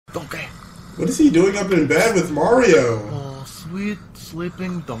Donkey. What is he doing up in bed with Mario? Oh, sweet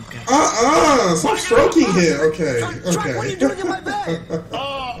sleeping donkey. Stop stroking him. Okay, What are you doing in my bed?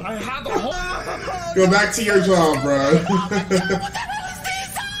 Oh, I had the whole. Go back to your job, bro. What the hell is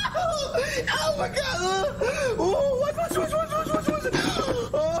this? Oh my god! Oh, what?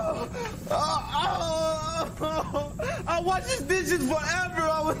 I wash these dishes forever.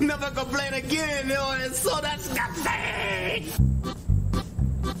 I would never complain again. Oh, it's so disgusting.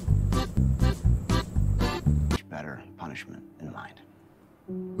 Better punishment in mind.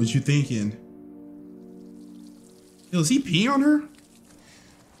 What you thinking? Yo, is he pee on her?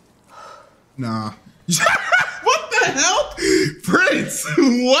 Nah. What the hell? Prince,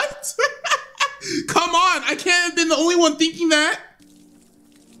 what? Come on, I can't have been the only one thinking that.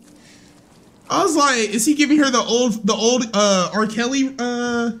 I was like, is he giving her the old R. Kelly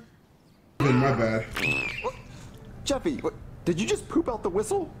my bad. Jeffy, what, did you just poop out the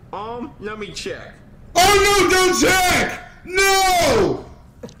whistle? Let me check. Oh no, don't check! No!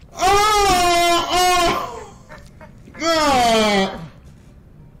 Oh! Ew!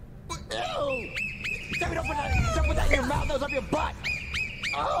 Jeffy, don't put that in your mouth, that was up your butt!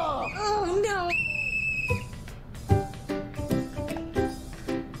 Oh no.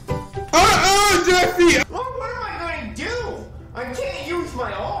 Jeffy! What am I going to do? I can't use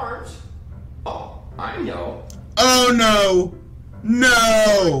my arms. Oh, I know. Oh no!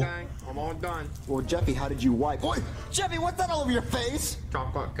 No! I'm all done. Well, Jeffy, how did you wipe? Boy, Jeffy, what's that all over your face?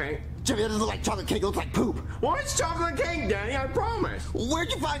 Chocolate cake. Jeffy, that doesn't look like chocolate cake, it looks like poop. Well, it's chocolate cake, Daddy, I promise.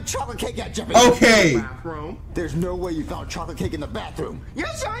 Where'd you find chocolate cake at, Jeffy? Okay. Bathroom. There's no way you found chocolate cake in the bathroom.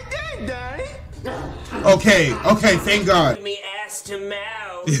 Yes, I did, Daddy. Okay, thank God. Me ass to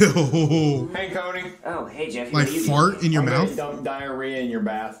mouth. Ew. Hey, Cody. Oh, hey, Jeff. Like fart in your mouth? Dump diarrhea in your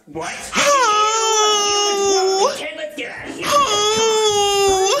bath. What? Oh! Okay, let's get out of here.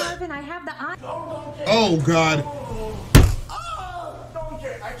 Marvin, I have the eye. Oh God. Donkey,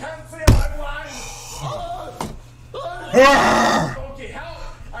 I can't see, I'm blind. Donkey, help.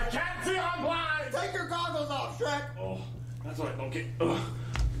 I can't see, I'm blind. Take your goggles off, Shrek! Oh, that's right, Donkey.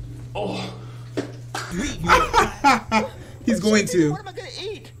 He's going to. What am I gonna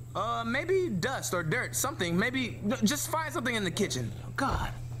eat? Maybe dust or dirt, something. Maybe just find something in the kitchen.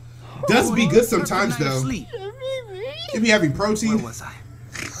 God. Does be good sometimes though. Sleep. If you having protein. Where was I?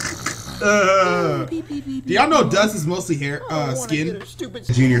 Do y'all know dust is mostly hair, skin?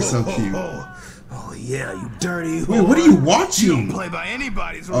 Junior's so cute. Oh yeah, you dirty. Wait, what are you watching? Play by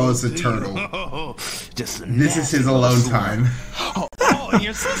anybody's Oh, rules. it's a turtle. Just This is his alone time. Oh, and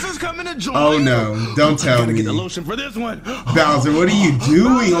your sister's coming to join. Oh no, don't tell Gotta me. get the lotion for this one. Bowser, what are you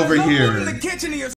doing over Don't here? put it in the kitchen of your